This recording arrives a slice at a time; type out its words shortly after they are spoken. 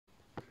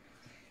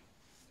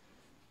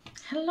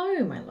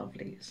Hello my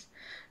lovelies.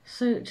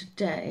 So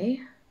today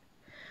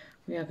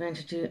we are going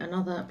to do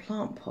another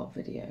plant pot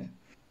video.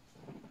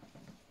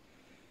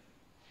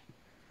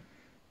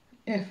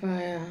 If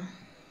I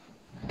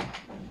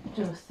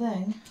do a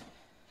thing,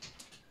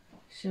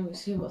 shall we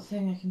see what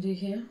thing I can do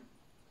here?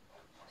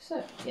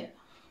 So yeah.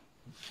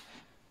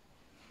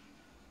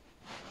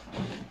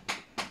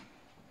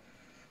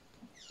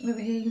 Over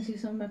here you can see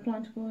some of my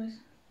planter boys.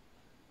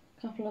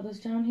 A couple others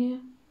down here.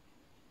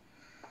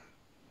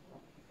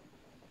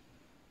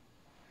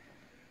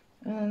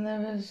 And then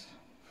there is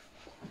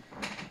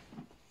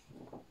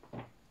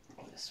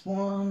this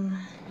one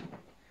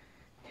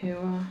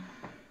here.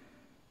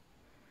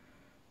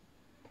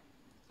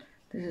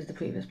 This is the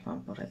previous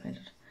plant pot I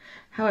painted.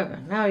 However,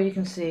 now you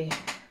can see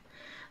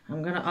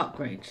I'm going to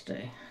upgrade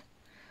today.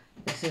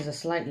 This is a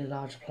slightly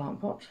larger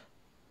plant pot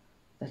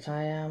that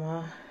I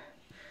am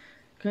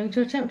going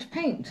to attempt to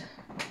paint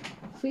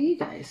for you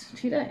guys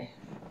today.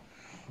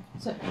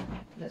 So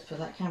let's put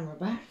that camera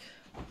back.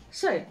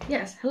 So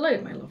yes, hello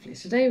my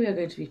lovelies. Today we are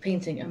going to be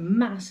painting a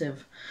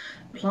massive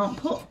plant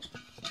pot.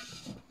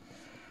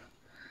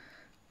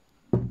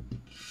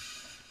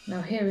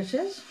 Now here it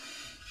is.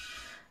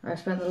 I've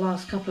spent the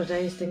last couple of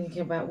days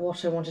thinking about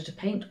what I wanted to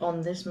paint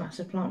on this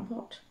massive plant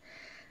pot,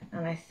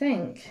 and I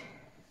think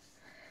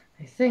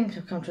I've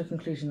come to a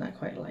conclusion that I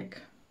quite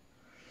like.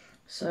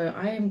 So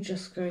I am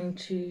just going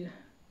to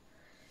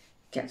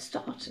get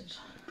started.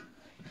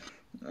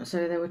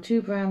 So there were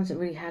two brands that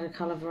really had a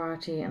colour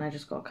variety, and I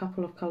just got a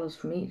couple of colours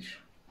from each,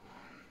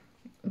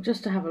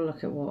 just to have a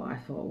look at what I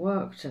thought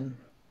worked and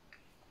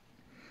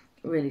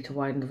really to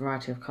widen the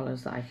variety of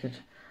colours that I could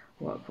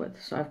work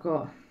with. So I've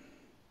got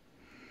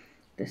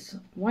this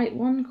white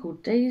one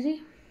called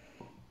Daisy.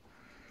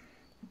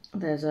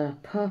 There's a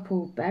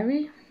purple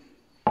berry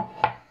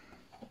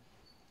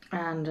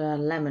and a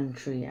lemon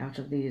tree out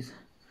of these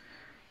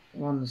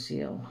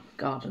Ronseal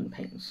garden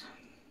paints.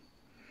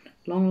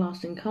 Long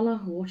lasting colour,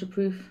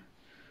 waterproof,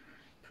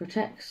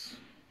 protects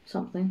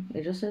something.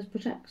 It just says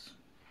protects.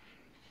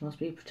 Must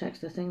be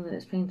protects the thing that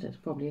it's painted,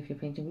 probably if you're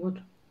painting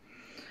wood.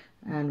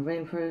 And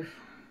rainproof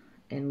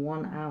in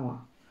 1 hour.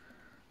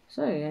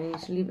 So you need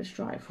to leave it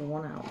dry for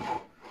 1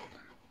 hour.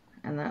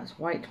 And that's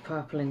white,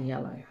 purple and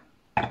yellow.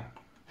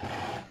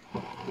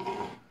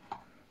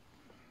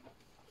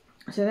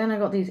 So then I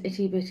got these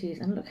itty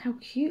bitties, and look how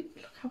cute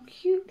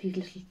these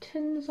little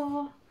tins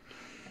are.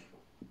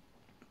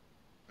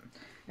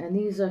 And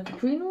these are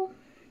Cuprinol,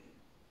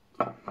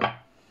 I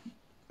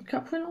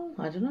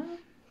don't know,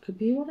 could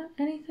be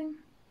anything.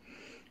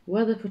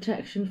 Weather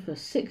protection for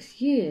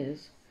 6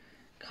 years,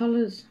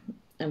 colours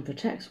and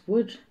protects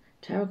wood,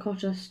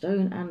 terracotta,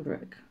 stone and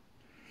brick.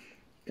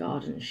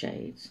 Garden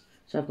shades.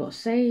 So I've got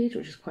sage,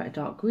 which is quite a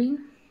dark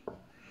green.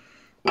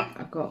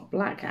 I've got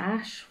black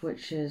ash,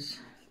 which is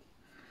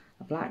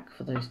a black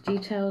for those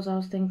details I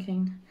was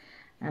thinking.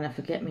 And a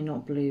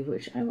forget-me-not blue,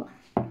 which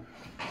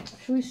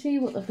shall we see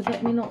what the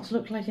forget-me-nots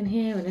look like in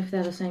here and if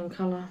they're the same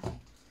colour?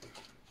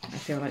 I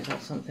feel like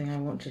that's something I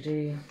want to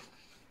do.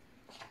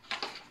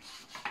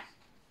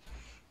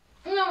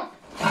 No!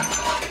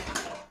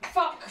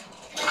 Fuck!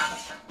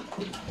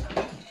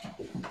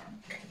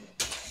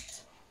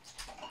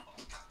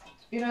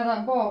 You know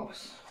that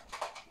box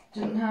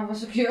didn't have a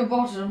secure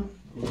bottom?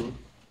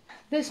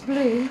 This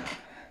blue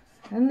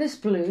and this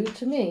blue,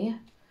 to me,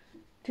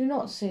 do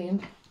not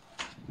seem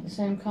the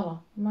same colour.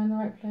 Am I in the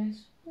right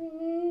place?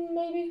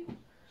 Maybe?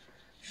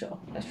 Sure,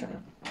 let's try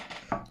it.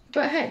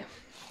 But hey,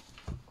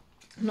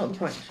 not the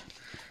point.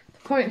 The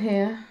point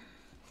here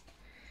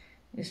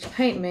is to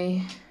paint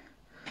me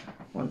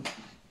one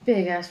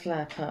big ass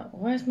flower pot.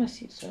 Why is my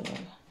seat so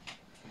long?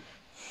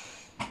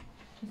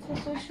 It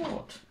feels so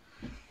short.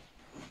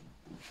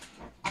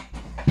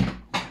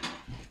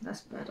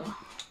 That's better.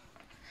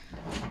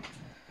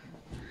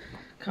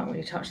 Can't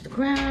really touch the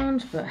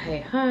ground, but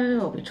hey ho,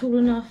 I'll be tall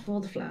enough for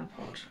the flower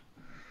pot.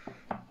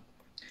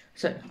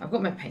 So, I've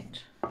got my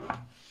paint.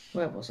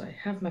 Where was I?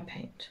 Have my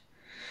paint.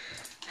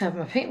 Have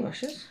my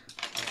paintbrushes.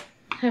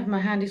 Have my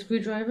handy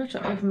screwdriver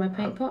to open my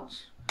paint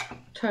pots.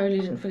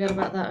 Totally didn't forget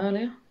about that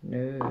earlier.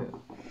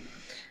 No.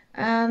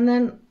 And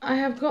then I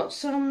have got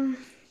some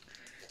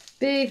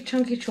big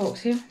chunky chalks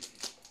here.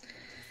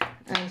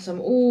 And some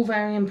all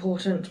very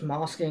important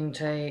masking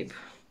tape.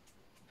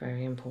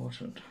 Very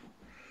important.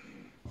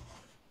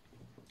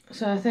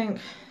 So I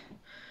think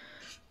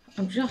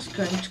I'm just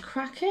going to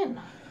crack in.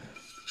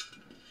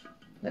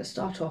 Let's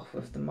start off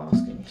with the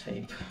masking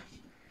tape.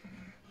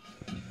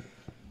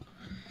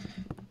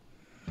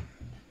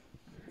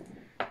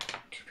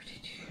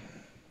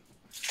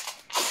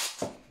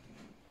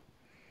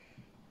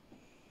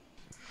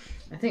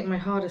 I think my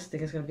hardest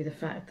thing is going to be the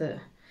fact that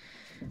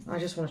I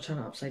just want to turn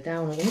it upside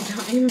down all the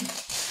time.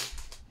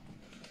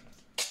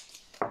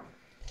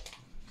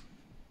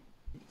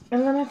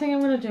 And then I think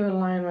I'm going to do a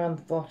line around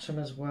the bottom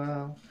as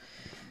well.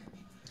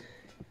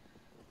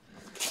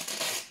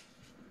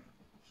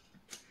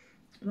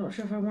 Not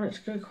sure if I want it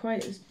to go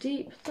quite as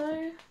deep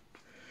though.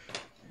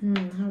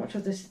 How much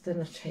of this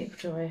thinner tape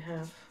do I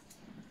have?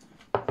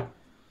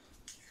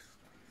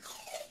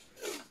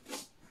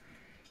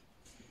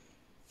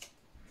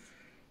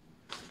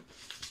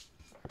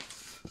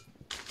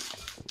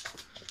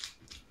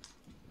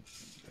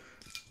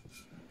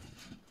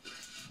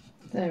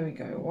 There we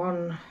go,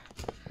 one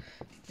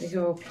big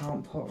old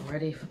plant pot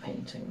ready for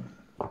painting.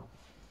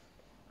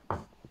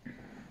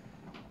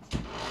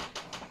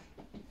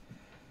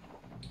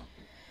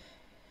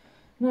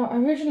 Now,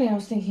 originally I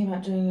was thinking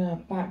about doing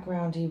a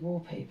backgroundy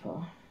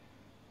wallpaper,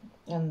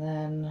 and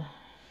then,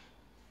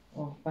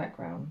 or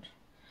background,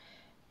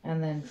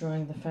 and then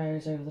drawing the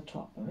fairies over the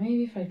top. But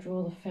maybe if I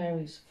draw the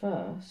fairies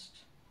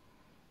first,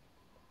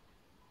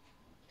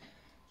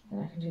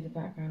 then I can do the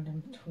background in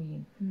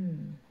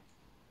between.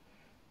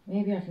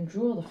 Maybe I can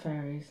draw the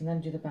fairies and then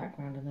do the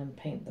background and then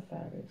paint the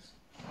fairies.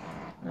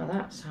 Now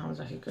that sounds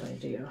like a good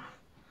idea.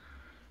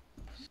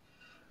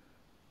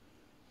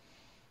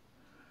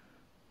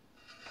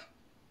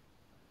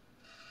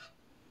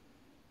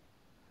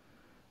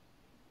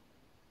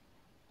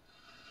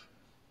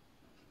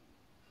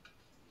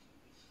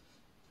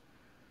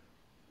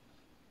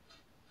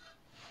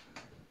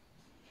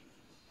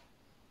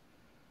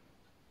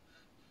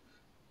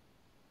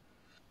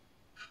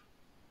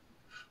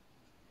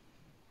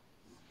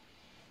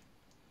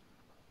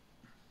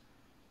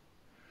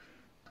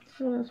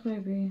 So that's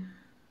maybe,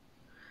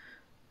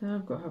 now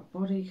I've got her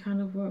body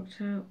kind of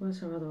worked out. Where's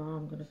her other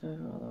arm going to go?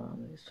 Her other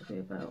arm needs to be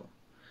about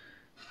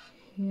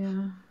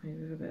here, maybe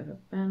with a bit of a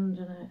bend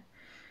in it.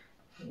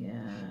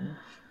 Yeah.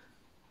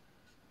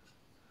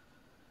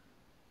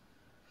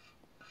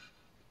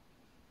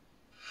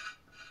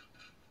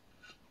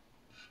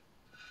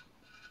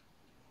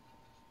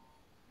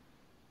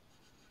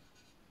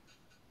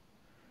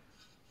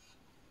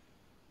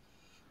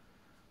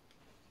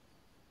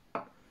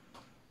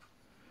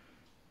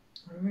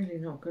 I'm really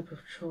not good with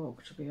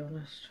chalk, to be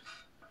honest.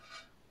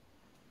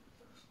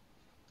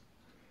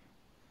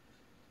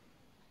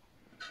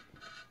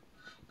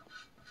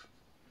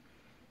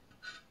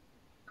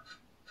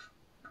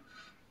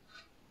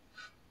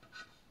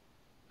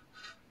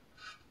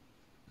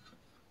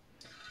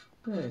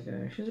 There we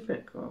go, she's a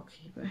bit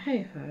gawky, but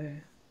hey ho.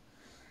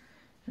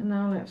 And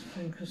now let's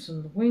focus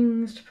on the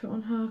wings to put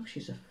on her, because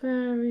she's a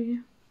fairy.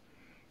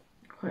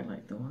 Quite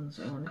like the ones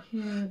that are on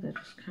here, they're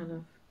just kind of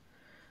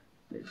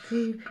a bit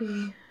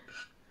droopy,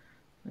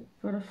 like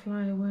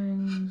butterfly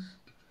wings.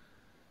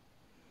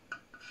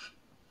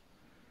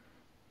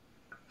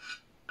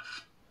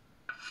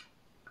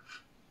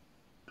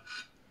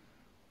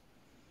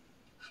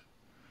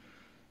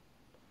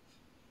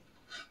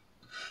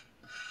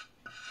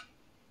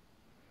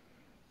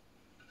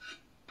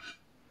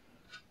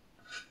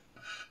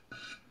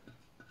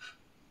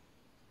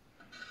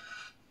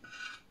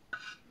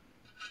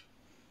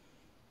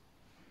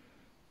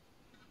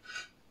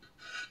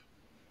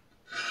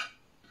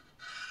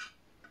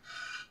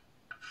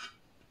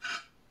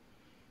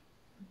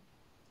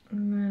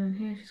 And then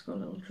here she's got a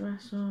little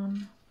dress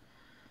on.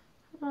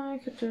 I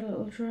could do a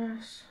little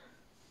dress.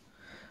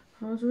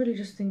 I was really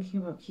just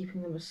thinking about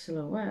keeping them as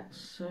silhouettes,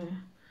 so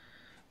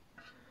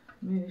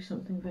maybe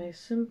something very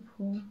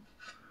simple.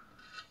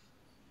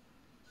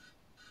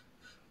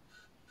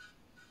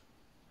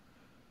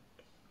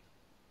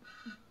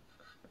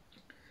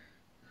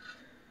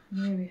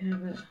 Maybe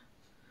have it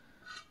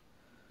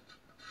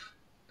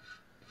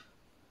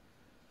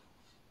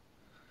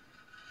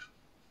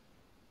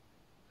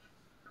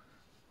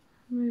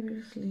maybe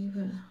just leave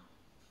it.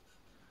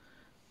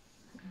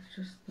 It's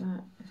just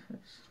that if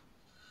it's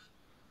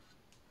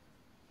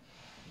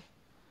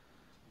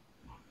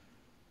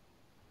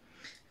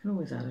you can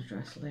always add a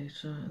dress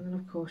later, and then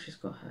of course she's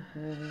got her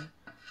hair.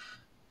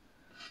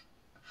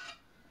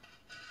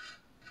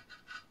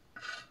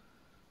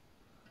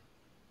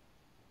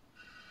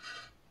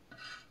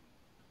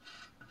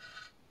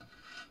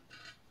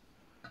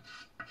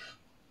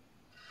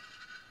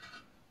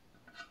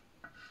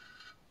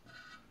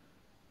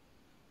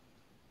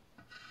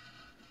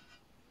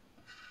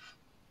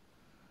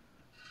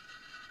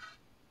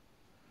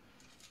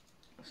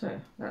 So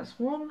that's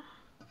one.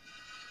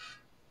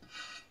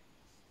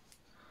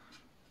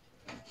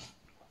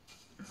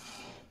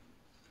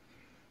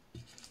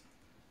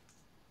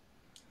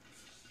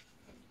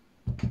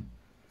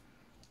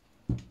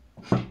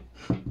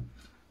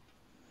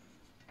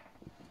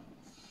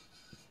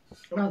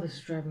 Oh, this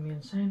is driving me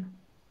insane.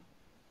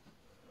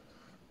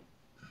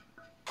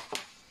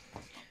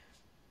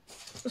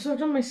 So I've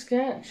done my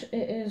sketch.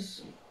 It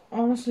is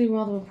honestly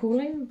rather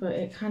appalling, but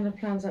it kind of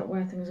plans out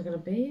where things are going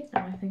to be,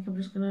 and I think I'm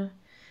just going to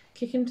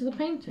kick into the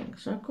painting.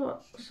 So I've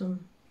got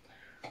some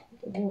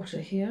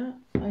water here.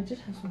 I did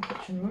have some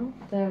kitchen roll.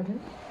 There it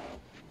is.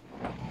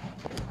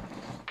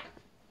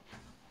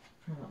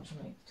 Try not to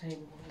make the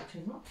table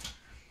too much.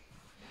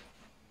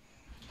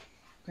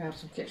 Grab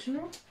some kitchen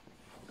roll.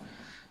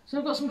 So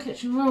I've got some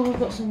kitchen roll, I've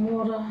got some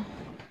water,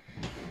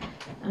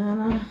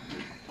 and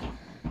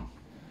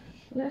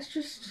let's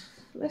just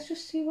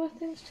see where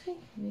things take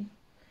me.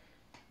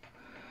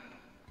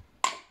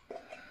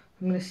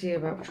 I'm going to see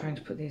about trying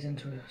to put these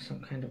into some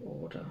kind of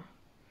order.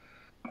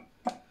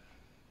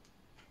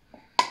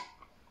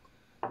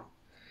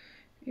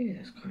 Ooh,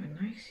 that's quite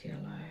a nice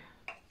yellow.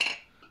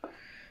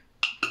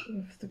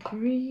 With the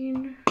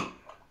green.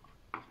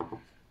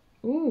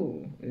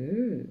 Ooh.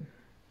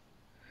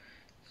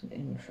 It's an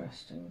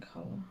interesting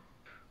colour.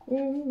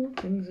 Oh,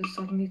 things are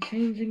suddenly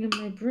changing in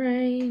my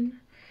brain.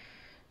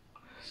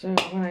 So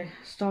when I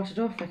started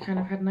off, I kind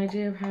of had an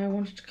idea of how I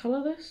wanted to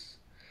colour this.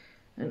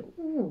 And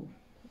ooh,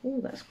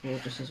 that's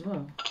gorgeous as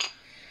well.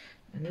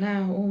 And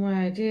now all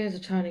my ideas are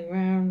turning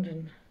round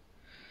and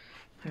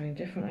having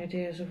different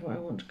ideas of what I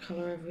want to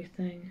colour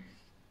everything.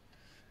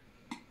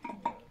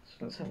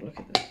 So let's have a look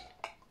at this.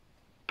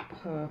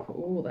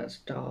 Purple. Oh, that's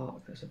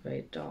dark. That's a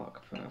very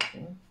dark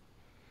purple.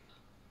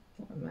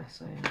 What a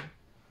mess I am.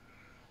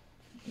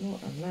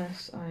 What a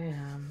mess I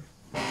am.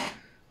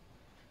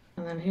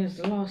 And then here's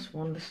the last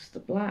one. This is the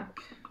black.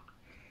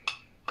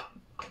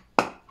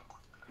 Oh,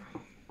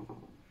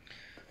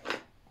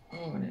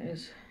 and it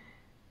is.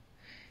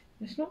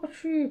 It's not a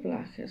true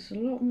black. It's a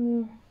lot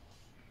more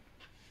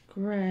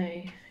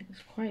grey.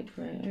 It's quite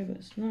grey. Oh, but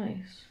it's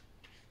nice.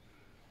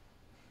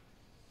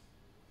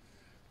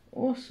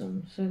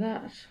 Awesome. So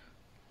that,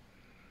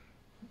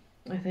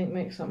 I think,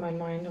 makes up my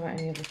mind about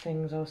any of the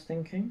things I was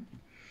thinking.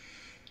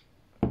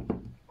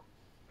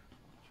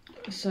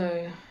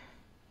 So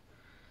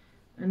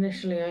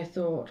initially I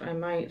thought I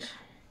might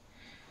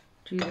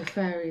do the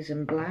fairies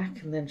in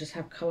black and then just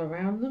have colour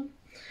around them.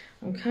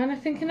 I'm kind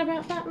of thinking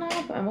about that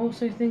now, but I'm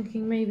also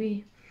thinking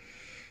maybe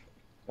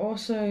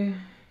also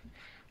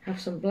have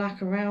some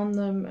black around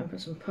them and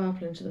put some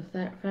purple into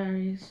the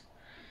fairies.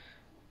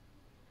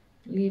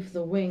 Leave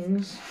the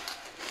wings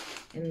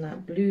in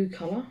that blue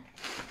colour.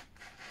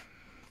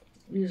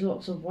 Use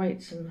lots of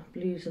whites and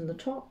blues in the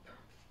top.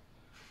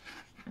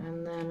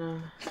 And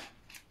then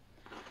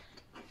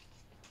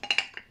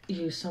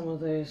use some of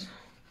those,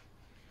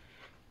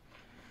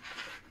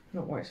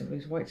 not whites and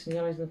blues, whites and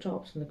yellows in the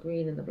tops and the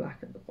green and the black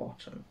at the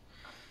bottom.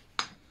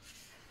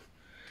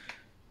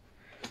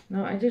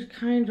 Now I did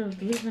kind of,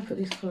 the reason I put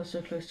these colours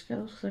so close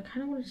together was because I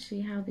kind of wanted to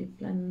see how they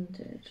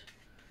blended.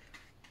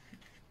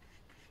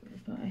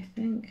 But I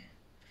think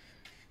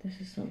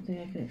this is something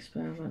I can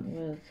experiment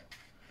with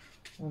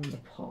on the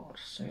pot.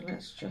 So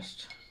let's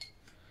just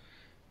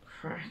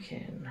crack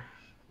in.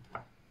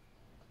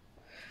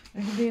 I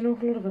can be an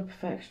awful lot of a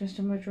perfectionist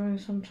in my drawing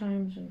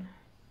sometimes, and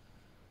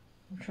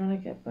I'm trying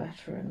to get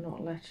better at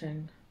not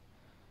letting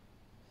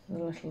the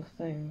little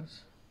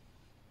things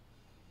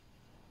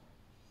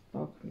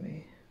bug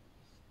me.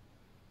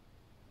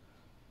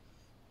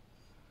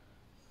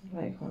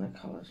 Like when a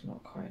colour's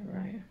not quite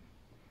right.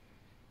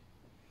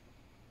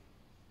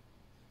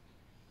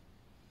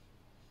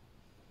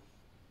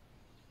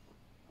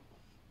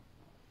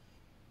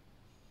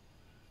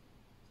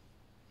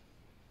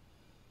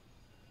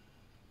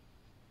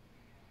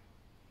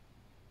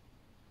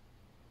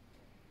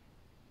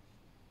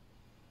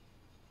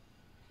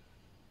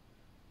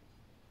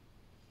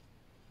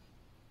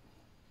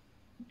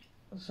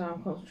 So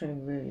I'm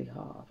concentrating really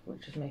hard,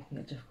 which is making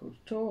it difficult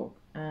to talk,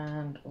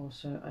 and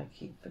also I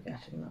keep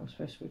forgetting that I'm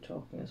supposed to be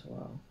talking as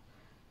well,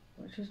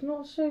 which is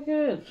not so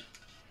good,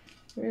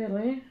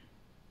 really.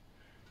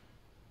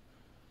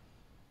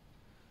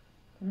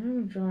 I'm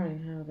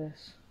enjoying how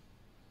this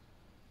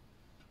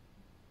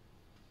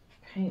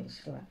paint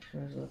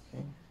selection is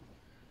looking.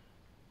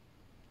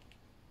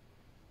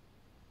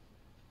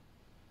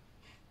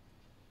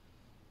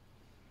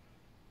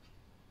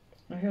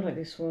 I feel like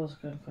these swirls are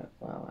going quite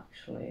well,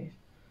 actually.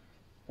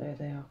 Though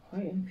they are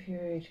quite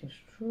infuriating to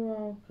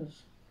draw,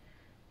 because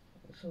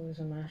it's always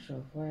a matter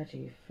of where do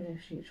you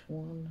finish each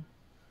one.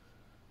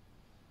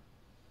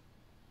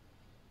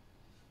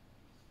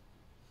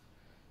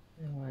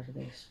 And where do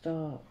they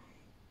start?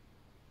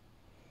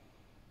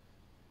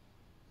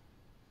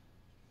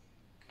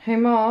 Hey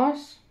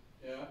Mars?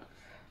 Yeah?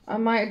 I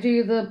might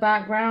do the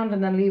background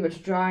and then leave it to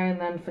dry and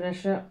then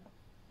finish it.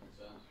 Makes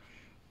sense.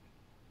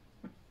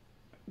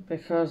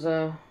 Because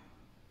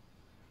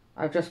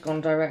I've just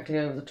gone directly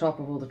over the top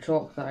of all the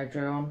chalk that I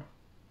drew on.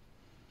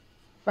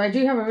 But I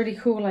do have a really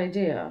cool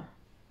idea.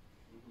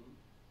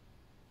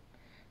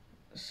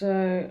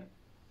 So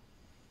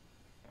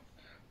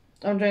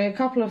I'm doing a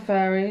couple of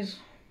fairies.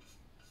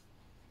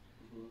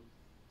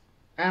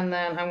 And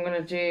then I'm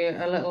going to do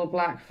a little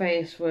black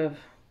face with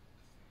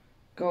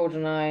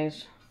golden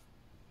eyes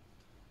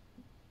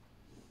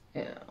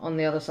on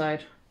the other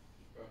side.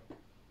 Okay.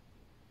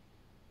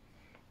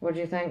 What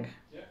do you think?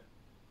 Yeah.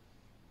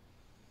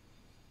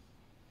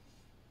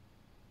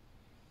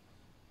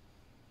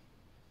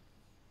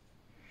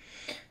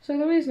 So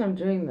the reason I'm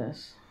doing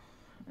this,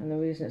 and the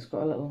reason it's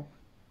got a little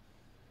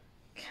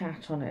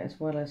cat on it as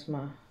well as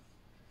my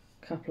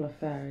couple of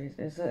fairies,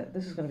 is that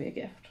this is going to be a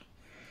gift.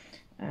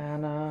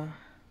 And I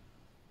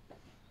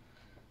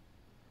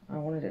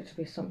wanted it to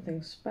be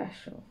something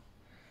special.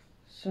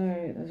 So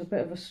there's a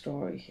bit of a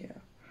story here.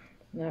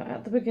 Now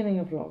at the beginning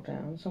of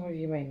lockdown, some of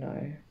you may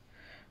know,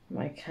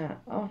 my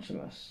cat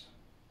Artemis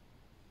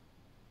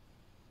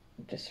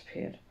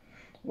disappeared.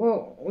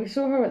 Well, we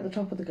saw her at the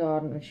top of the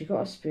garden and she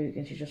got a spook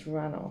and she just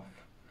ran off.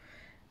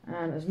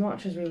 And as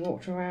much as we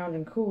walked around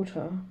and called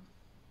her,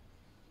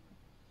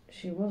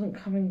 she wasn't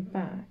coming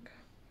back.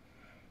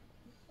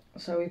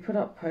 So we put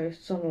up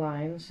posts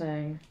online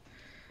saying,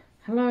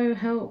 hello,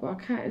 help, our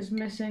cat is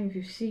missing. If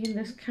you've seen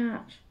this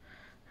cat,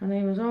 her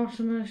name is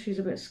Artemis. She's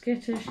a bit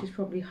skittish. She's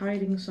probably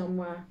hiding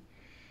somewhere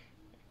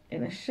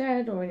in a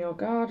shed or in your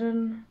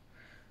garden.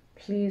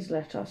 Please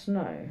let us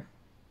know.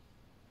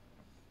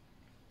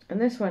 And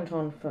this went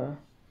on for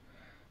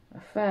a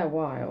fair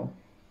while,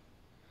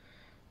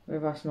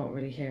 with us not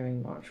really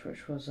hearing much,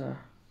 which was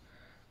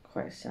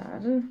quite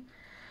sad. And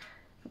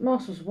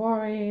Moss was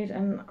worried,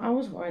 and I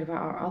was worried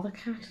about our other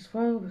cat as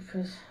well,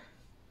 because,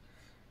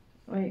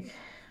 like,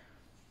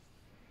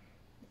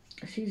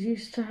 she's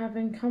used to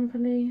having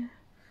company.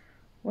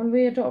 When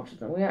we adopted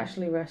them, we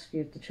actually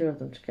rescued the two of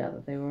them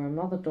together. They were a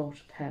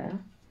mother-daughter pair,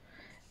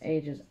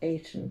 ages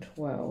 8 and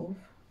 12,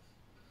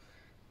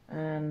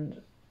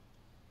 and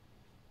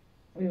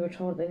we were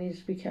told they needed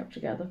to be kept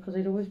together because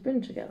they'd always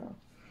been together.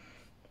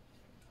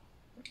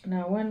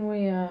 Now, when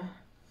we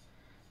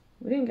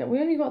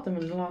only got them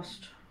in the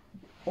last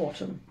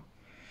autumn,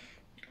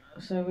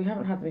 so we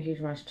haven't had them a huge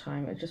amount of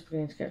time. It's just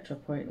beginning to get to a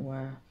point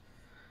where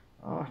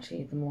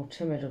Artie, the more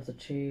timid of the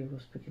two,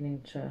 was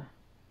beginning to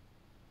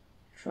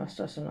trust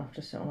us enough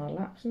to sit on our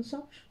laps and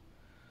such.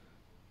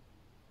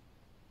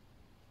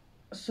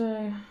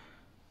 So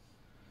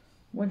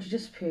when she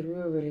disappeared, we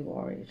were really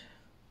worried.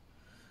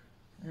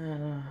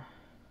 And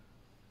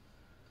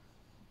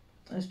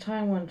as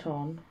time went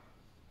on,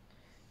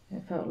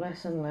 it felt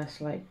less and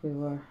less like we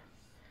were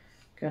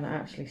going to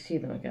actually see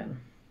them again,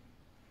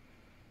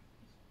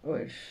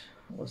 which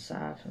was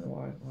sad, and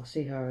we'll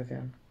see her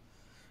again.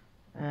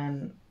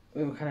 And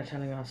we were kind of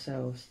telling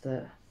ourselves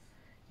that,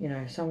 you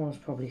know, someone was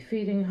probably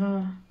feeding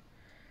her.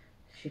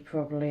 She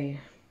probably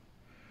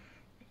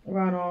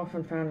ran off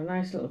and found a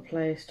nice little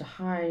place to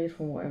hide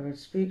from whatever had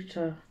spooked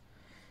her,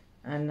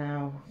 and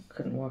now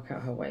couldn't work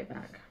out her way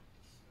back.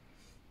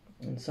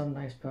 And some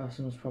nice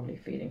person was probably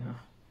feeding her.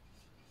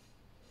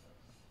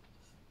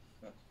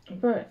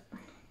 But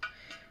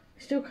I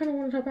still kind of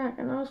wanted her back,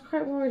 and I was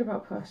quite worried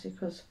about Percy,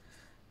 because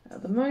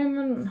at the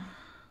moment,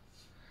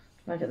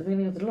 like at the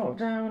beginning of the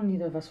lockdown,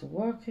 neither of us were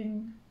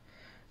working.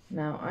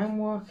 Now I'm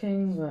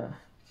working, but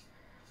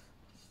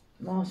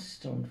Mars is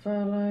still on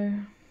furlough.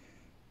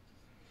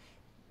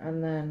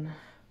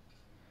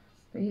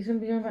 But he's going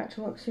to be going back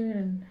to work soon,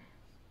 and,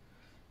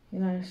 you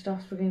know,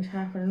 stuff's beginning to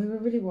happen. And we were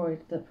really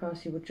worried that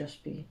Percy would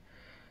just be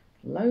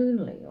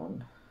lonely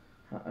on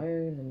her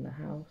own in the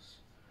house,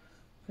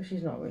 because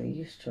she's not really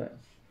used to it.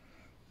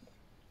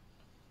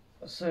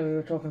 So we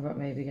were talking about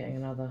maybe getting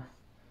another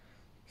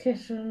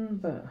kitten,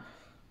 but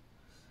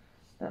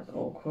that's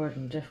awkward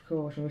and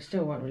difficult, and we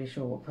still weren't really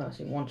sure what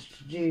Percy wanted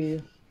to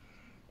do.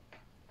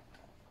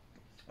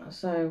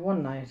 So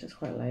one night, it's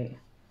quite late,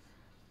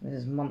 this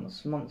is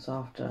months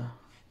after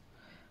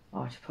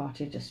Artie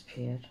Party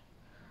disappeared,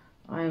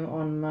 I'm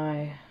on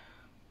my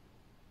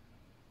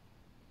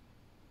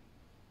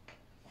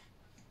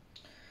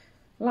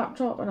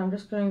laptop and I'm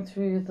just going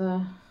through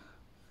the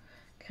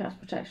cat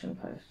protection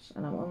posts,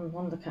 and I'm on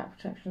one of the cat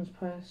protections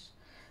posts,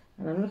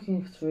 and I'm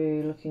looking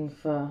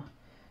for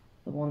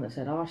the one that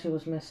said Artie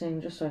was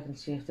missing, just so I can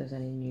see if there's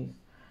any new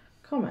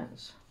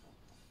comments.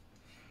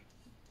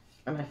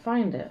 And I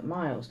find it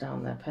miles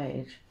down their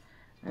page,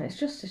 and it's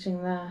just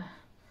sitting there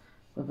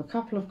with a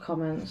couple of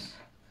comments,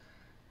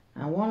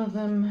 and one of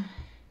them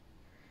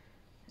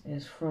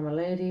is from a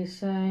lady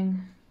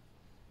saying,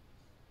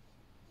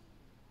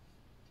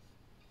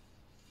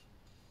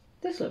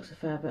 "This looks a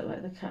fair bit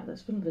like the cat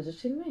that's been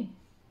visiting me."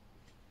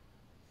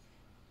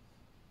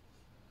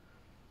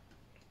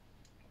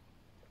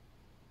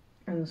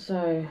 And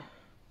so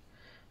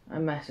I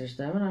messaged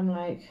them and I'm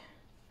like,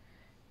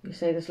 "You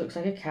say this looks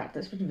like a cat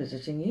that's been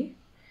visiting you?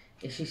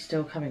 Is she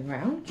still coming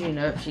round? Do you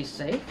know if she's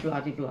safe?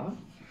 Blah de blah."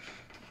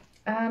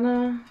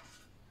 And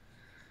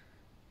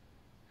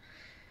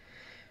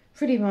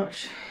pretty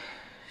much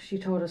she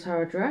told us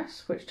her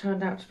address, which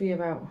turned out to be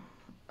about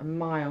a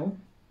mile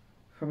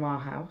from our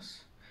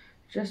house,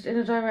 just in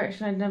a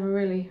direction I'd never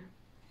really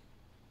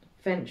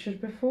ventured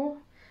before.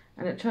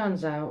 And it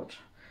turns out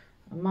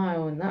a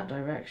mile in that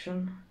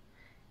direction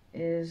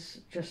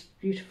is just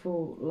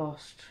beautiful,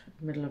 lost,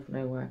 middle of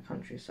nowhere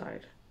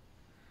countryside.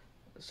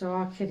 So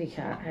our kitty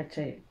cat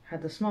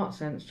had the smart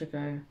sense to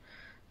go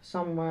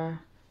somewhere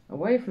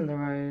away from the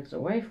roads,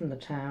 away from the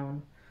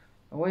town,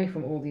 away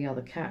from all the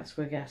other cats,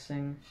 we're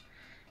guessing,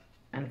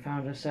 and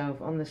found herself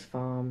on this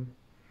farm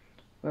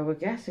where we're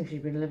guessing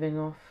she'd been living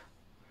off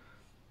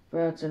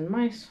birds and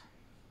mice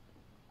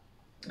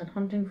and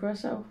hunting for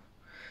herself.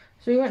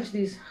 So we went to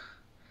these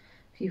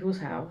people's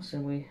house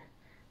and we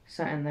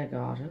sat in their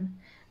garden,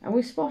 and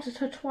we spotted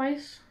her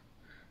twice.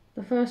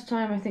 The first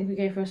time I think we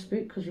gave her a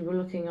spook because we were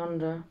looking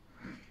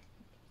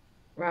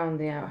round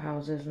the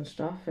outhouses and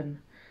stuff, and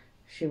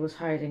she was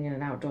hiding in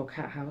an outdoor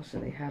cat house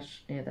that they had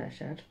near their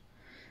shed,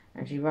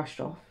 and she rushed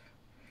off.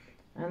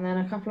 And then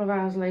a couple of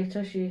hours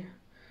later she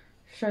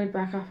showed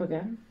back up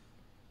again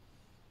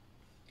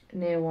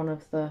near one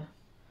of the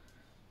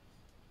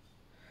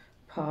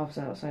paths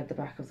outside the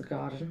back of the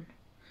garden,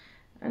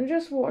 and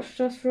just watched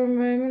us for a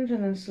moment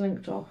and then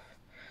slinked off.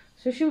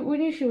 So we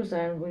knew she was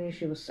there, and we knew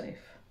she was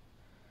safe.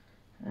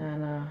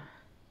 And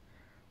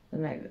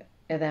it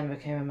then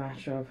became a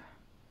matter of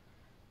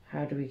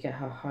how do we get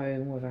her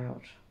home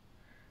without,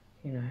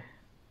 you know,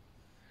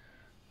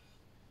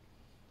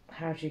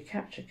 how do you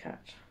catch a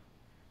cat,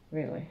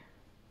 really?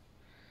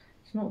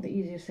 It's not the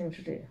easiest thing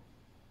to do.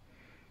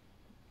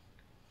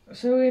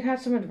 So we'd had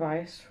some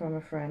advice from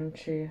a friend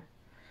to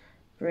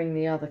bring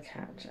the other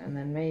cat, and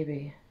then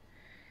maybe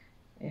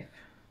if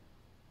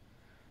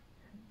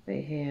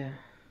they hear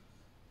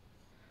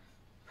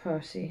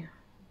Percy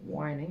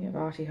whining, if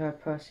Artie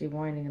heard Percy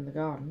whining in the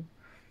garden,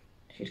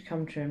 she'd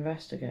come to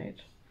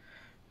investigate.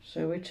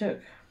 So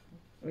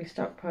we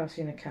stuck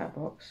Percy in a cat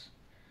box,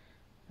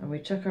 and we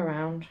took her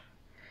around,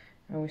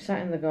 and we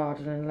sat in the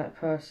garden and let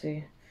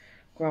Percy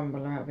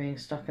grumble about being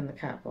stuck in the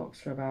cat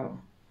box for about,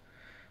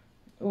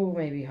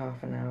 maybe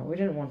half an hour. We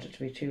didn't want it to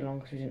be too long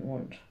because we didn't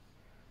want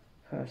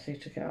Percy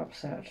to get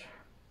upset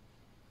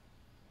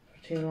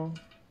for too long.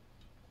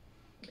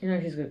 You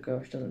know, she's a good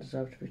girl, she doesn't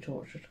deserve to be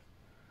tortured.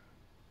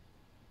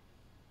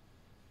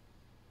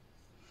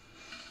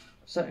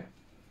 So,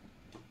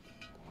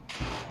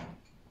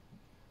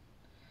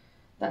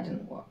 that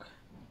didn't work.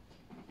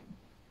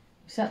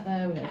 We sat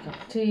there, we had a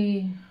cup of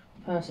tea,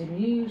 Percy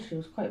mewed, she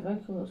was quite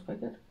vocal, that was quite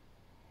good.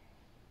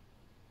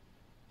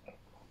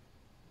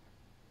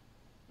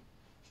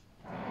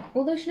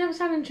 Although she never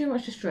sounded in too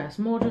much distress,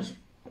 more just,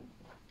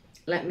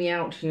 let me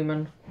out,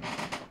 human.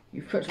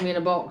 You've put me in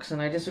a box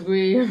and I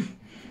disagree.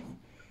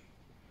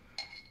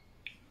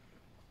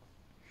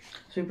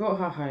 So we brought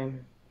her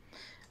home,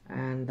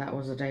 and that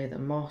was the day that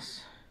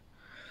Moss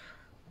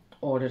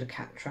ordered a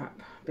cat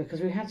trap,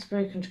 because we had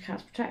spoken to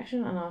Cats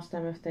Protection and asked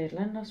them if they'd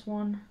lend us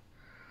one,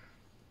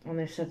 and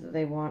they said that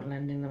they weren't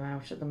lending them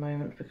out at the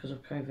moment because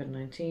of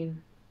COVID-19.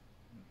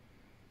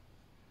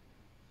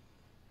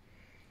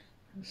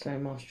 So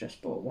Moss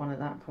just bought one at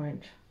that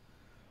point.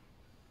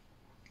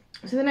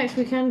 So the next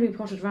weekend we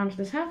potted round to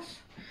this house,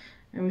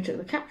 and we took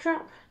the cat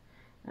trap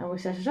and we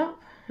set it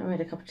up and we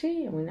had a cup of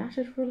tea and we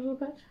natted for a little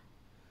bit,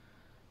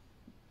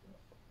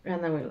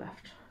 and then we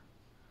left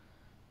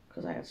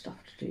because I had stuff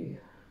to do.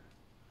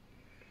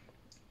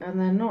 And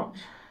then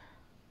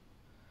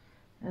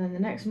the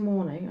next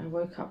morning I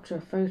woke up to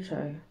a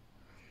photo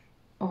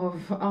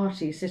of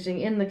Artie sitting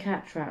in the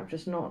cat trap,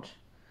 just not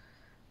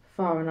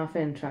far enough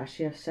in to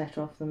actually have set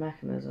off the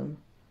mechanism.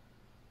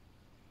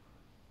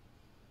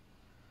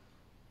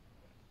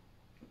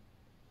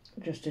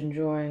 Just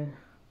enjoying.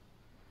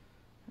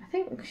 I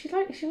think she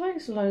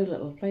likes low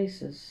little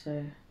places,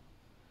 so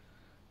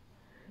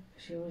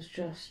she was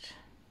just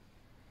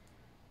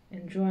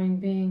enjoying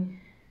being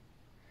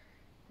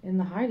in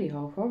the hidey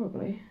hole,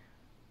 probably.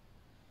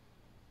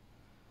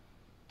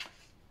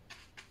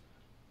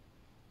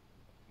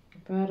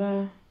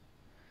 But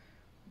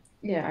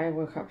yeah, I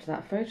woke up to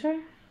that photo,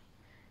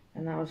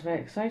 and that was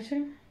very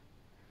exciting.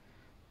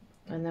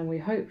 And then we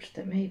hoped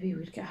that maybe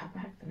we'd get her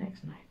back the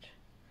next night,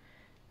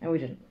 and we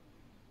didn't.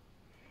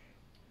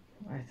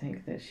 I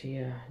think that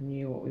she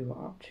knew what we were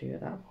up to at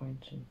that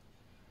point and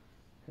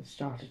had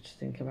started to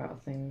think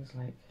about things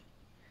like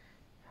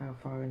how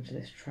far into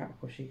this trap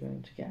was she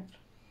going to get.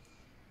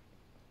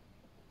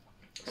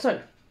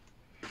 So,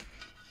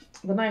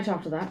 the night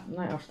after that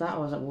I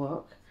was at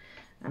work,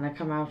 and I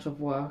come out of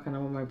work and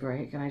I'm on my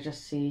break, and I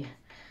just see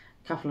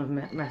a couple of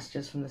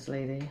messages from this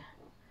lady,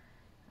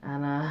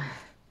 and a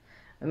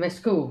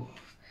missed call,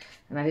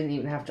 and I didn't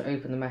even have to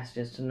open the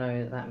messages to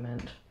know that that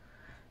meant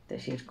that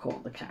she had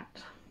caught the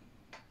cat.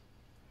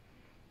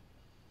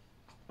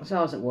 So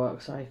I was at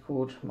work, so I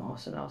called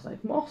Moss and I was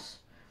like, Moss,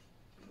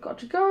 got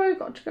to go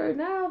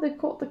now, they've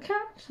caught the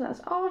cat, that's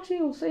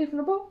Artie, all safe in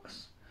a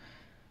box.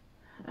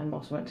 And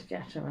Moss went to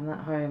get her, and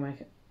that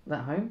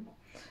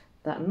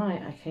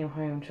night I came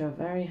home to a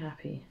very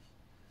happy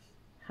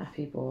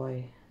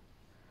boy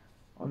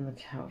on the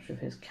couch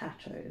with his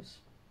catos.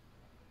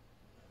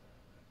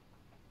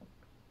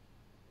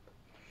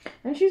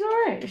 And she's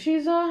alright,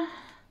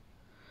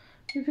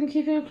 we've been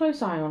keeping a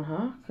close eye on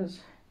her, because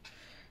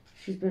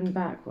she's been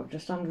back,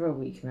 just under a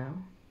week now.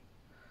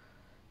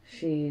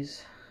 She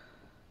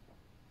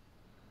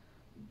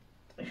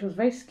was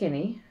very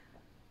skinny,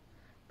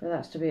 but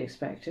that's to be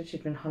expected.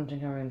 She'd been hunting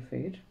her own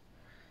food.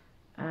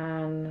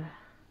 And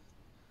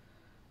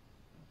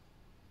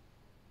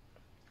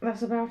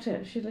that's about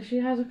it. She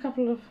has a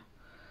couple of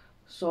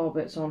sore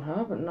bits on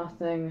her, but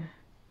nothing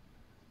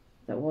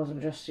that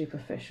wasn't just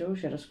superficial.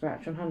 She had a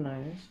scratch on her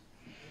nose.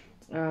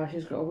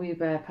 She's got a wee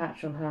bare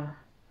patch on her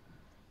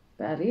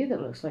belly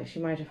that looks like she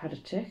might have had a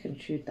tick and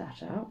chewed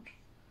that out.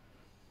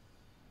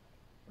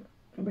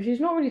 But she's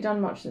not really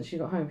done much since she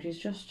got home. She's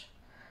just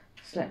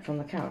slept on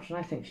the couch, and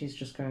I think she's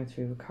just going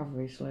through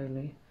recovery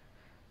slowly.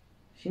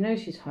 She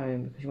knows she's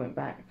home because she went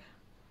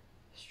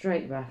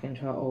straight back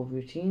into her old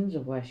routines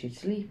of where she'd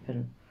sleep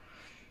and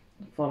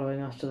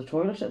following us to the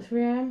toilet at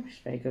 3 AM. She's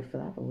very good for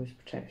that, always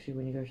protects you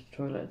when you go to the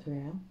toilet at 3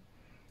 AM.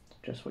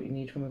 Just what you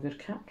need from a good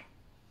cat.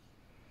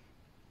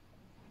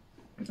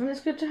 And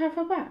it's good to have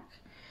her back.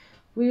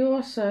 We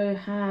also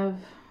have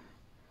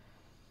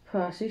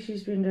Percy,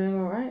 she's been doing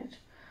alright.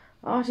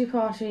 Artie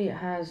Party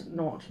has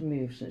not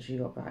moved since she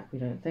got back, we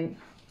don't think.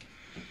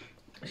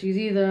 She's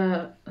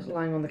either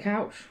lying on the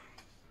couch,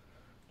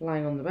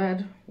 lying on the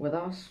bed with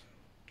us,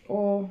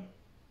 or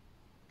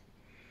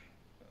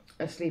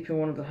asleep in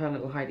one of her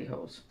little hidey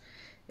holes.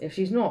 If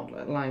she's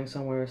not lying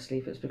somewhere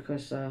asleep, it's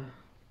because there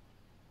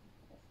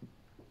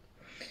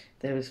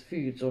is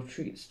foods or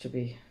treats to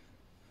be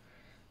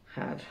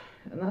had.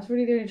 And that's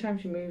really the only time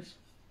she moves.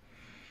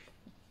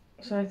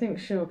 So I think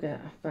she'll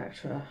get back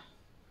to her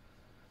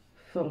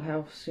full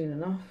health soon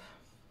enough.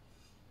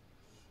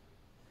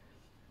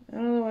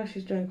 And otherwise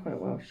she's doing quite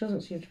well. She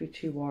doesn't seem to be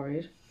too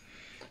worried.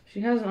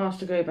 She hasn't asked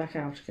to go back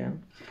out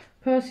again.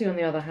 Percy, on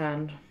the other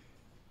hand,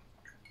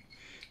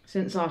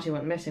 since Archie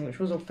went missing, which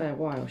was a fair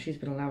while, she's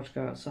been allowed to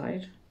go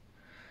outside.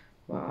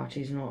 Well,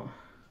 Archie's not.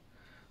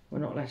 We're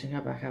not letting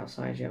her back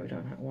outside yet. We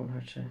don't want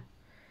her to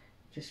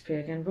disappear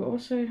again. But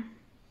also,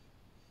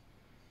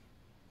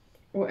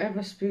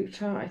 whatever spooked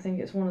her, I think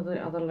it's one of the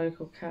other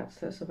local cats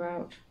that's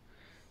about.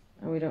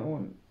 And we don't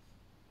want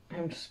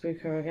him to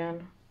spook her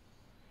again.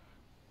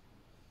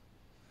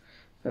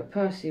 But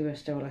Percy we're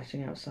still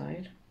letting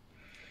outside.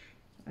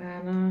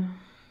 And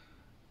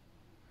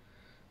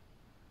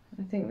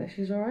I think that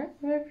she's alright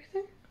with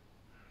everything.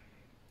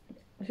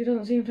 She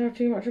doesn't seem to have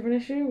too much of an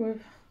issue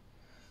with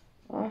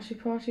Archie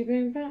Party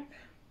being back.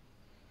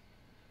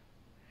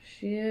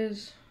 She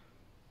is,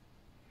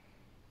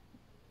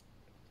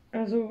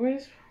 as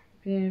always,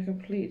 being a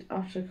complete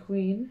utter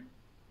queen.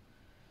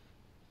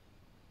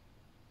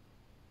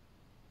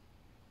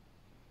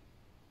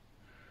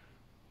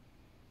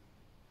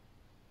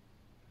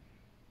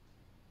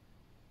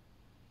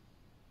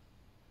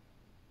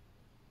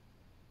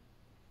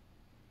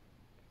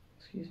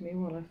 Excuse me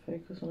while I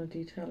focus on a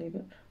detail-y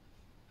bit.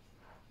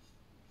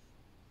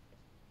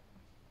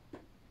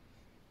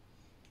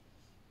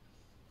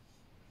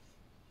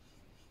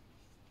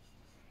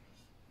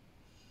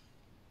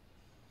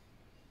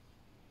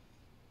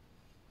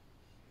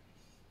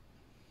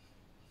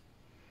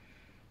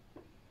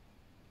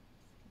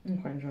 I'm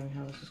quite enjoying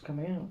how this is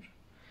coming out.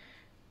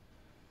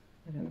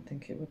 I didn't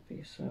think it would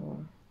be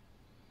so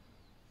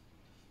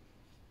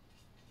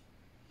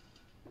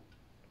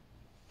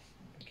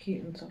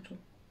cute and subtle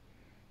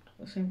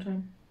at the same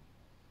time.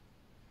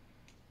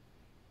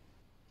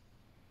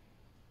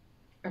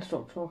 I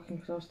stopped talking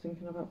because I was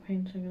thinking about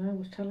painting and I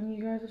was telling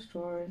you guys a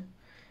story.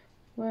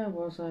 Where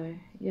was I?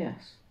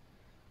 Yes.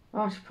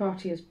 Archie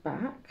Party is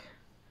back.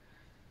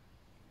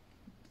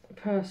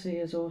 Percy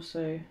is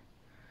also...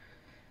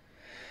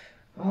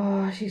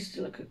 Oh, she's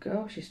still a good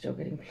girl. She's still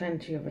getting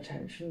plenty of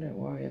attention. Don't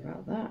worry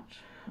about that.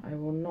 I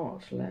will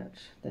not let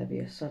there be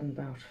a sudden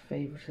bout of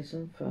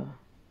favouritism for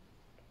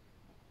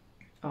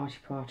Archie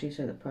Party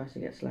so that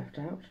Percy gets left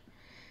out.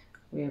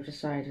 We have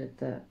decided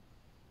that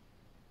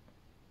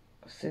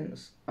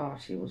since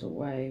Archie was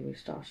away, we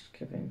started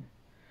giving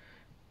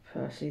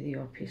Percy the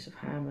odd piece of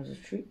ham as a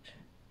treat.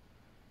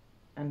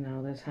 And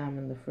now there's ham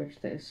in the fridge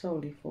that is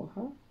solely for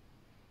her.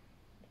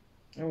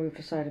 And we've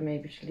decided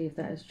maybe to leave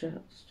that as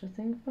just a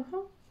thing for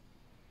her.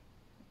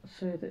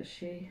 So that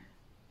she,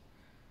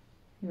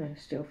 you know,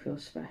 still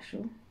feels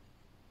special.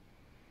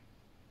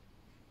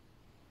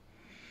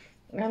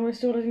 And we're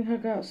still letting her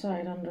go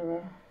outside under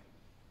a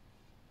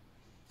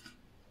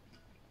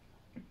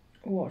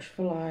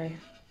watchful eye.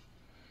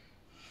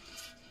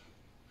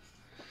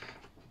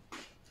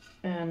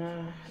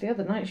 And the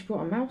other night she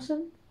brought a mouse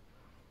in,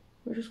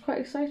 which was quite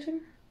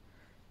exciting.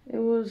 It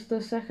was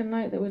the second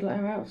night that we'd let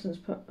her out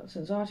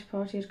since Archie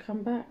Party had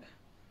come back.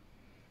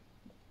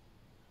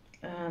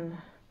 And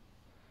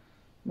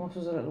Moss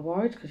was a little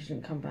worried because she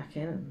didn't come back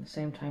in at the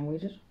same time we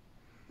did.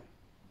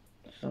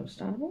 Which is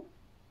understandable.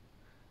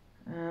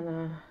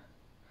 And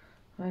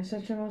I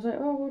said to him, I was like,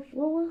 oh,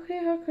 we'll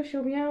hear her because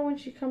she'll meow when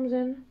she comes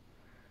in.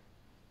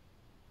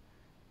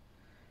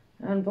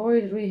 And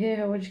boy, did we hear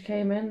her when she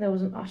came in. There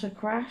was an utter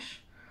crash.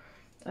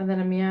 And then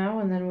a meow,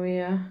 and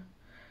then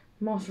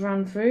Moss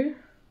ran through.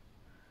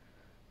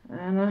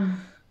 And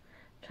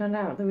turned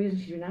out the reason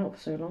she'd been out for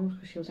so long was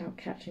because she was out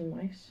catching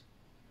mice.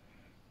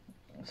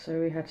 So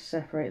we had to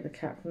separate the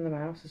cat from the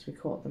mouse as we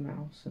caught the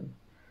mouse and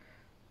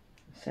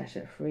set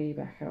it free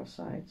back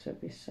outside so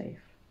it'd be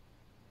safe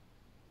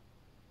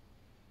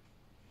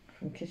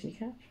from Kitty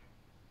Cat.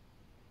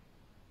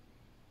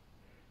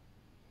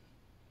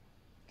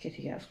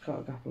 Kitty Cat's got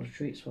a couple of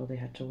treats while they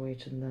had to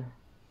wait in the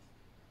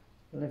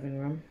living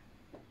room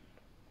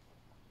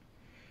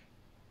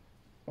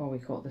while we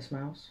caught this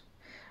mouse.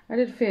 I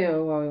did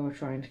feel while we were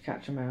trying to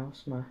catch a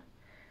mouse, my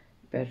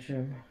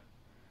bedroom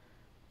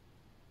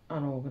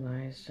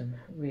unorganised and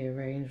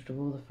rearranged with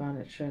all the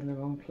furniture in the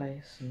wrong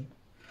place, and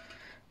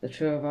the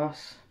two of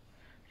us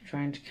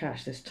trying to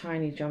catch this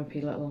tiny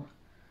jumpy little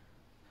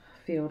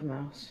field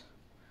mouse.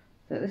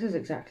 That this is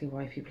exactly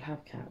why people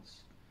have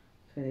cats,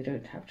 so they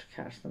don't have to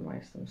catch the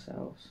mice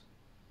themselves.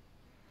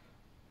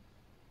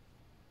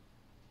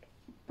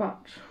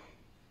 But,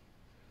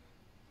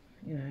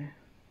 you know,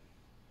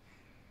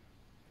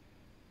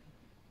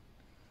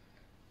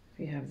 if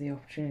you have the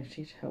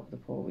opportunity to help the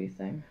poor wee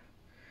thing,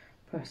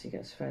 Percy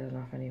gets fed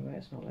enough anyway.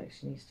 It's not like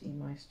she needs to eat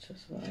mice to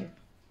survive.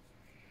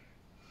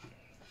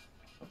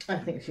 I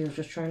think she was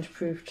just trying to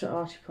prove to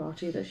Artie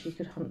Party that she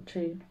could hunt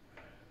too.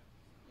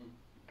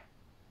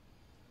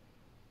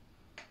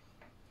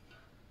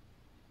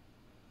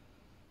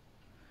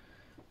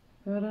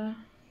 But,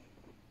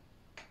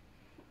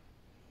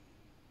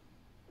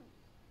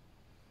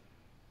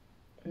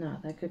 no,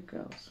 they're good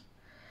girls.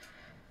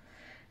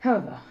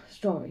 However,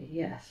 story,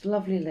 yes,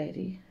 lovely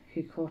lady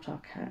who caught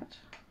our cat.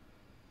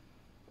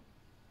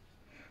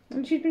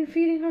 And she'd been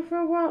feeding her for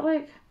a while,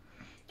 like,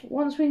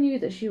 once we knew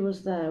that she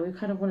was there, we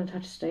kind of wanted her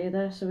to stay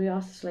there, so we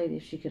asked this lady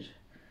if she could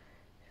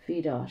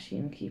feed Archie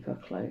and keep her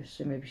close,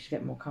 so maybe she'd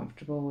get more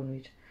comfortable and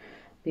we'd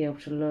be able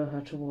to lure her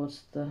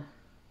towards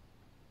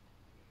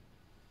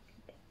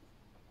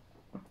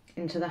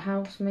into the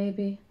house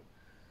maybe,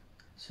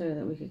 so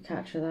that we could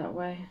catch her that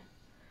way.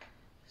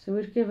 So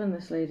we'd given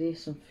this lady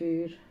some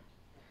food,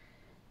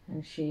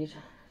 and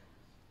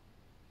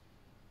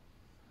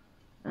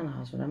and her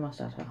husband, I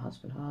must add her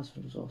husband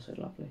was also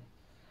lovely.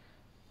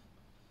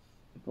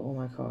 But all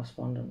my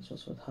correspondence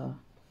was with her.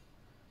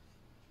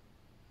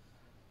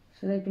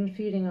 So they'd been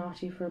feeding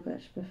Artie for a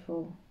bit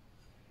before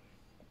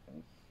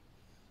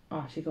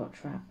Artie got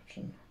trapped,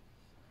 and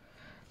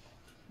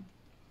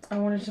I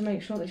wanted to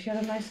make sure that she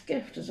had a nice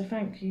gift as a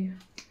thank you.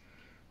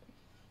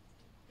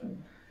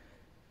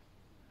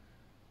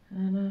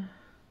 And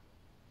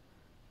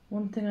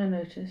one thing I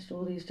noticed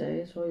all these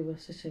days while we were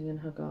sitting in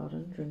her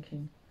garden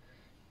drinking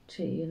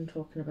tea and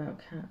talking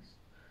about cats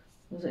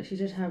was that she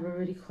did have a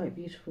really quite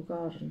beautiful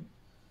garden.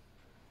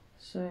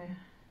 So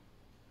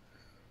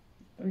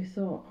we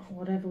thought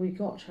whatever we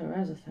got her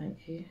as a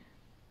thank you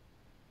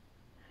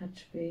had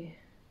to be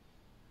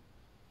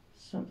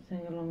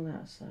something along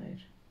that side.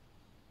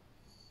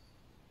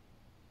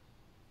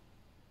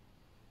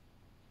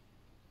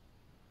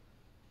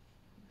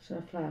 So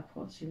a flower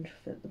pot seemed to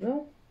fit the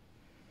bill.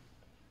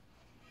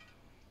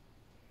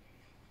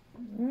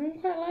 I'm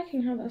quite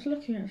liking how that's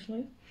looking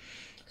actually.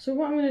 So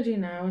what I'm going to do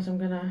now is I'm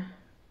going to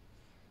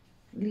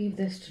leave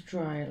this to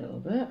dry a little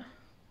bit.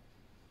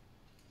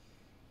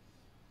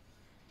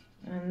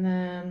 And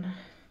then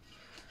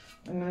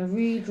I'm going to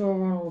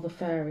redraw on all the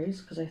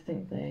fairies because I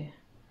think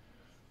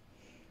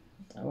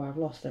I've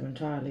lost them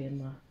entirely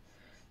in my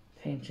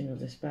painting of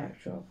this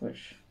backdrop,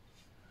 which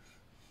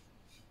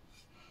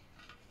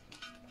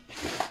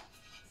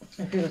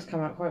I feel has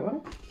come out quite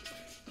well.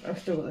 I've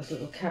still got this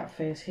little cat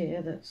face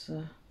here that's,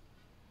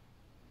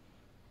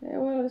 yeah,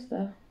 well, it's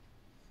there.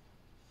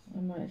 I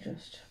might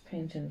just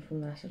paint in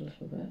from that a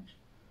little bit.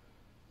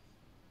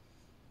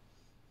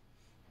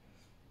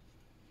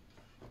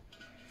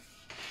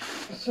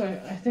 So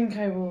I think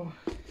I will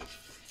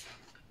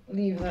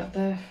leave that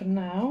there for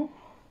now,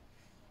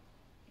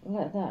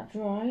 let that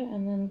dry,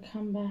 and then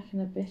come back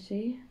in a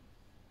bitty,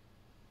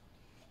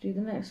 do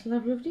the next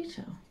level of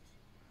detail.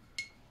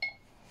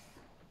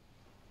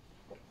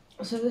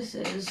 So this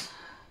is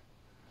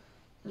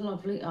the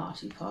lovely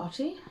Artie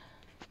Party,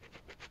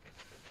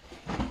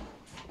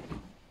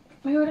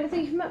 who I don't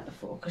think you've met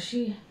before because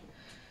she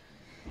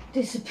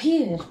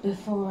disappeared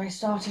before I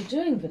started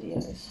doing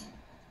videos.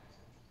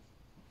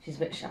 She's a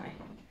bit shy.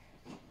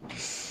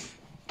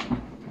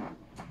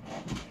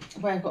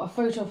 But I've got a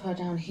photo of her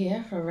down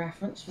here for a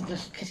reference with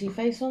this kitty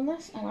face on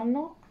this, and I'm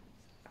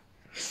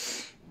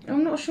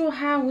not sure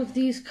how with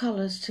these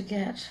colours to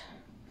get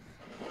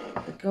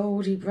the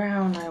goldy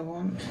brown I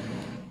want.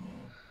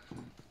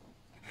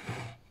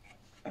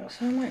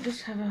 So I might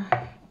just have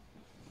a...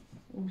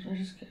 Or should I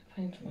just get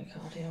paint on my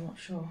card here? I'm not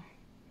sure.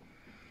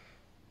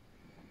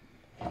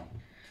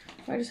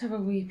 If I just have a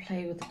wee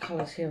play with the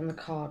colours here on the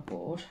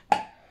cardboard,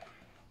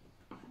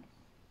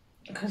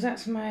 because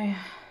that's my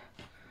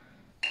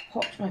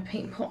pot, my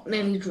paint pot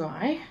nearly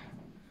dry,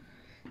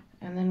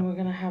 and then we're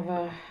going to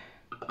have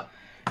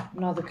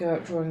another go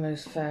at drawing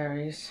those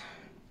fairies.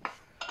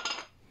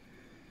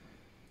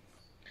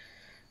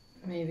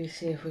 Maybe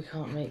see if we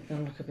can't make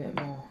them look a bit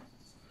more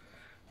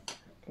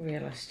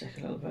realistic,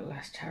 a little bit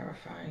less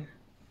terrifying.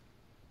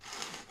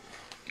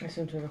 I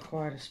seem to have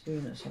acquired a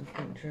spoon at some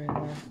point during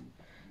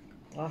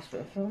the last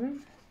bit of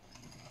filming.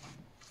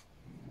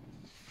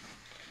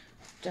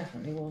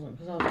 Definitely wasn't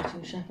because I was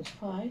eating shepherd's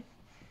pie.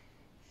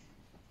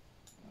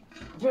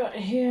 But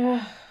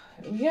here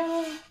we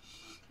are.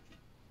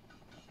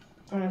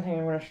 And I think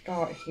I'm going to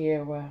start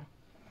here where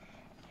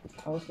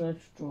I was going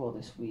to draw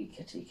this wee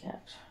kitty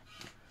cat.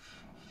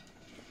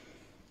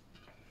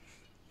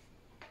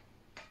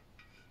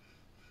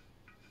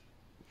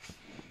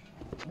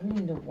 I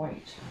need a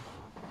white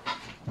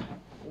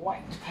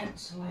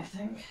pencil, I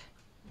think.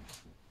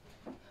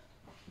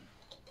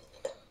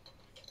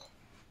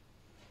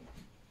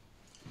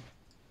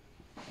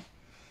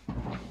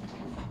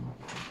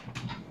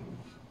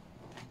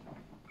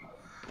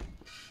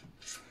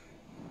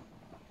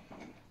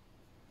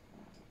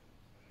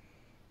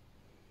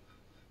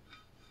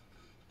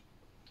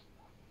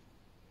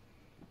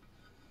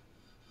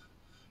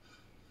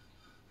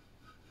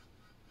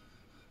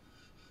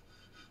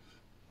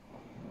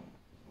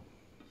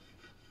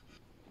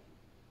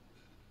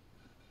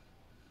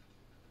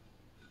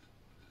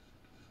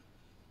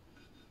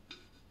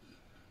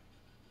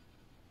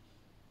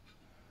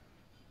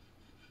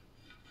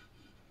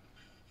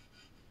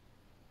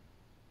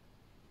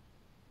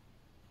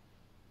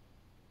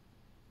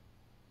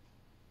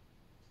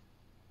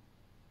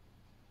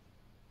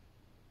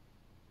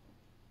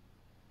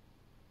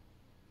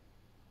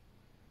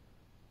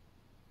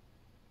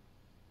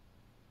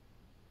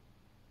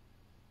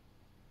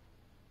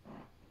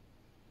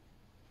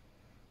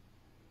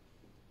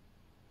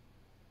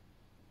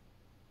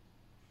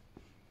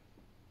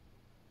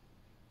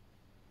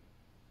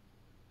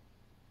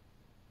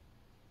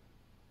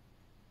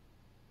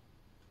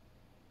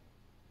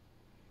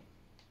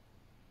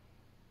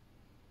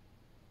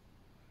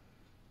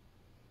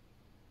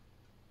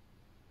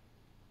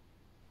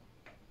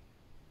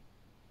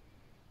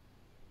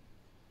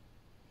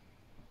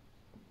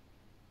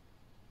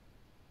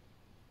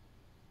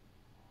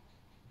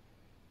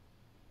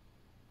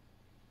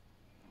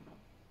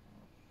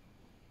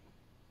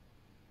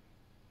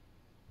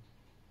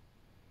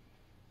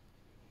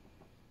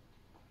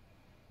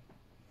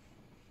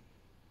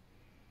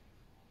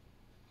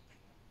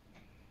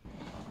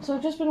 So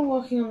I've just been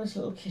working on this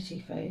little kitty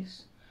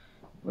face,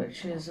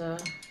 which is a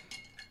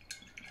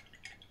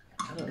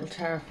little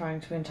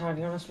terrifying to be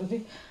entirely honest with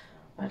you.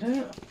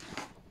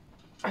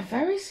 I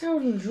very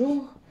seldom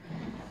draw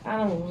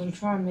animals and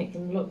try and make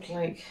them look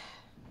like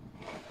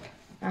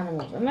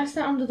animals, unless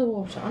they're under the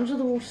water. Under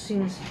the water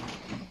seems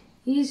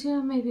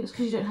easier. Maybe it's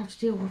because you don't have to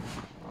deal with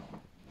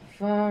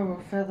fur or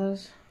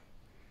feathers.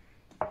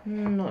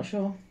 Not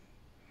sure.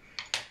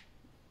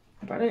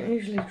 But I don't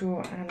usually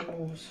draw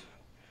animals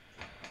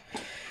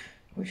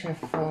which have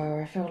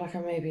fur. I feel like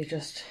I may be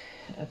just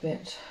a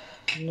bit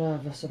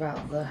nervous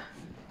about the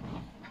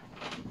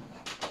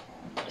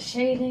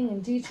shading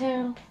and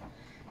detail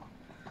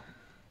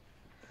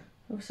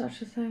of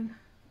such a thing.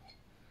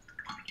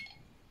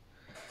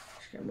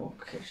 Just get more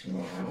kitchen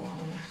roll out while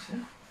I'm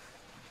at it.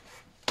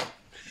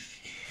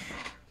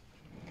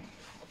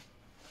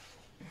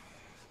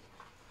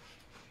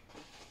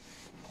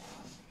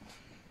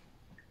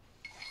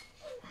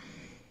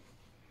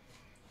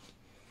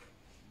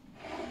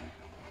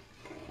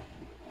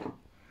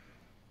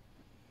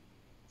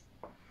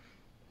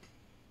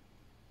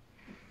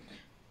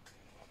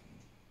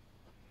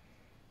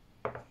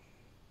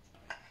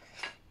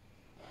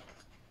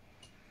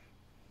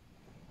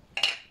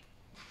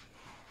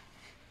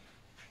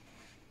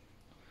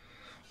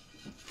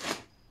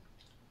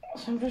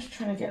 So I'm just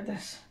trying to get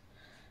this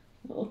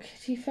little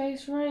kitty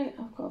face right.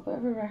 I've got a bit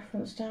of a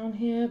reference down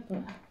here,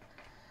 but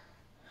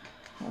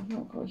I've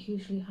not got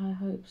hugely high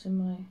hopes in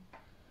my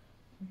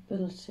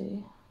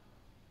ability.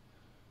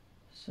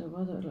 So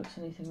whether it looks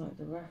anything like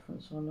the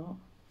reference or not,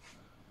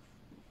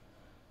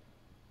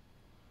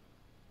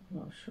 I'm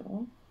not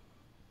sure.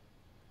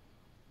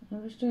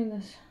 I'm just doing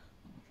this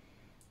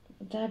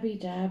dabby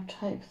dab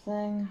type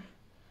thing.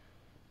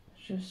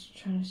 Just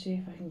trying to see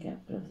if I can get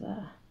a bit of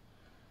that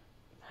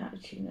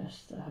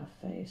patchiness that her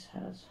face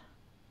has.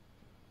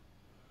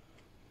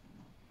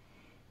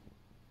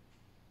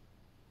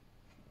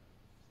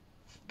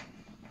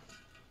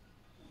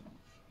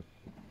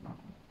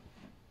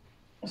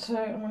 So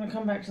I'm going to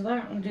come back to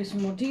that and do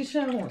some more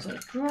detail once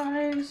it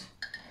dries.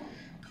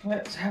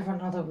 Let's have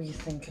another wee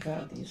think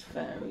about these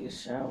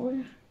fairies, shall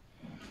we?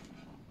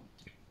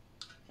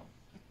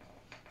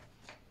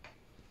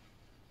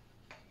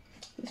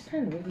 This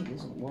pen really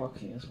isn't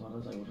working as well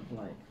as I would have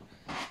liked.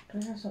 Do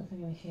I have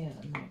something in here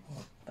that might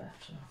work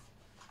better?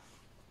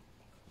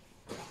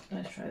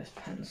 Let's try this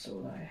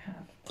pencil that I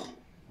have.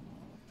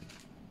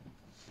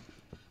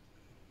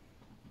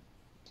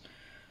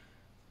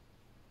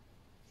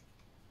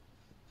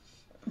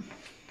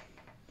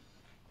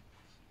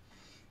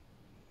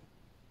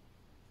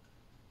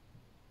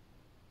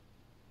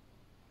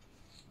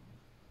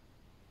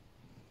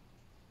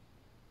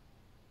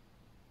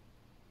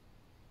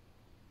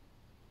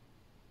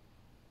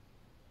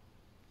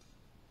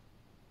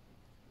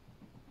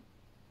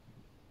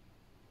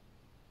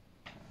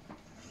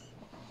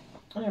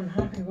 I am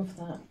happy with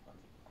that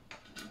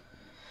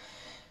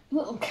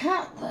little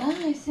cat there.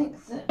 I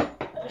think that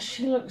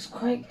she looks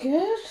quite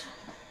good.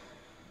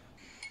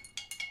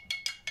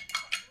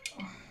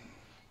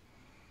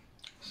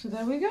 So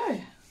there we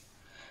go.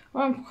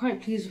 Well, I'm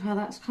quite pleased with how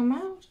that's come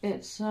out.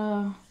 It's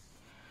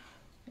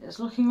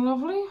looking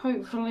lovely.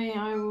 Hopefully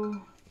I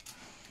will,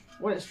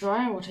 when it's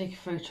dry, I will take a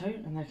photo,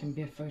 and there can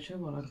be a photo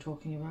while I'm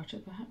talking about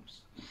it perhaps.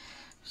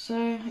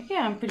 So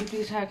yeah, I'm pretty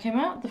pleased how it came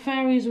out. The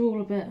fairies are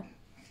all a bit,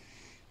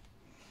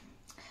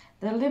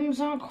 their limbs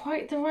aren't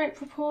quite the right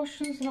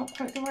proportions, they're not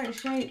quite the right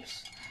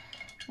shapes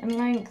and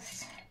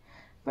lengths,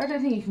 but I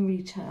don't think you can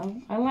really tell.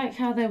 I like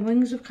how their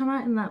wings have come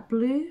out in that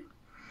blue.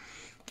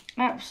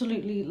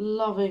 Absolutely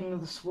loving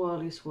the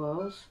swirly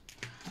swirls.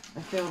 I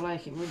feel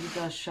like it really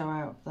does show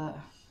out that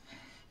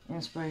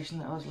inspiration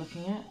that I was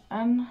looking at.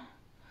 And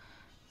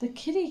the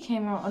kitty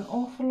came out an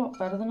awful lot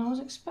better than I was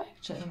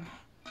expecting.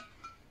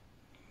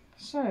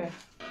 So,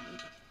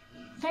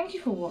 thank you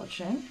for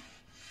watching.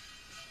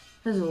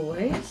 As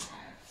always,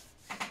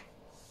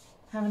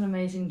 have an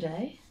amazing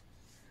day.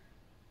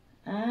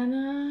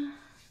 And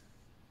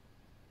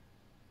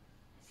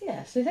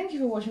yeah, so thank you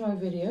for watching my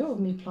video of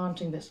me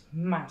planting this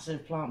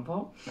massive plant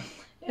pot.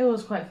 It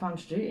was quite fun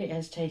to do. It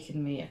has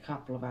taken me a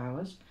couple of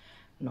hours,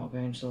 not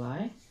going to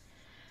lie.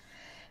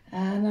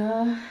 And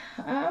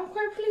I'm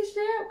quite pleased with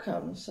the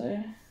outcome,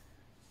 so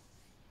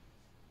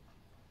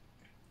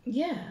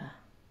yeah,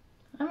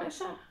 I'm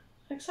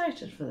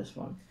excited for this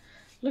one.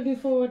 Looking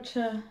forward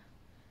to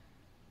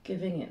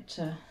giving it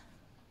to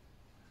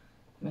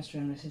Mr.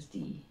 and Mrs.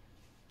 D,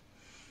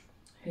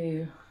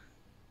 who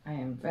I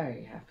am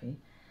very happy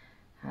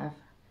have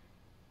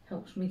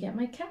helped me get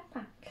my cat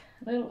back.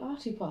 A little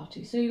arty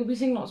party. So you'll be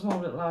seeing lots more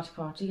little arty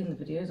party in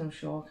the videos, I'm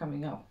sure,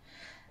 coming up,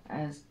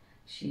 as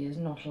she is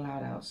not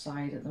allowed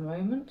outside at the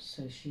moment,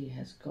 so she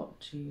has got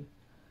to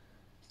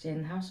stay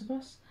in the house with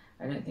us.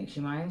 I don't think she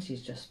minds,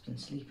 she's just been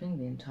sleeping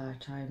the entire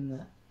time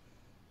that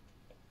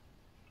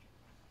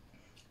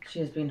she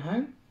has been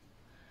home.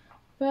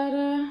 But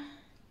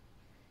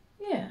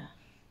yeah,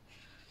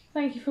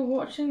 thank you for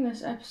watching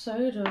this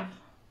episode of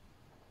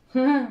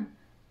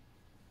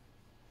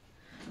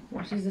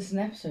what is this an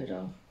episode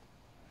of?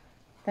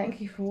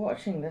 Thank you for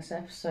watching this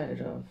episode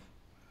of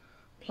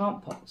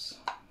Plant Pots.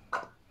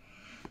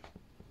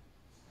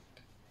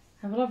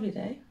 Have a lovely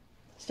day,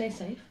 stay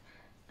safe,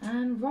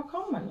 and rock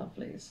on, my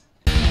lovelies.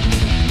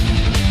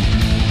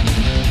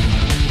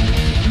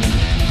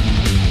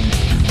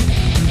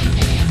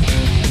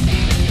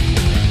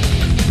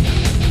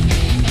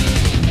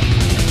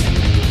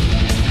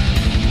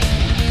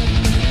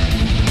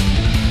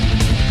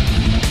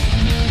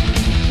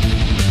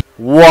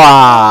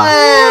 Wow.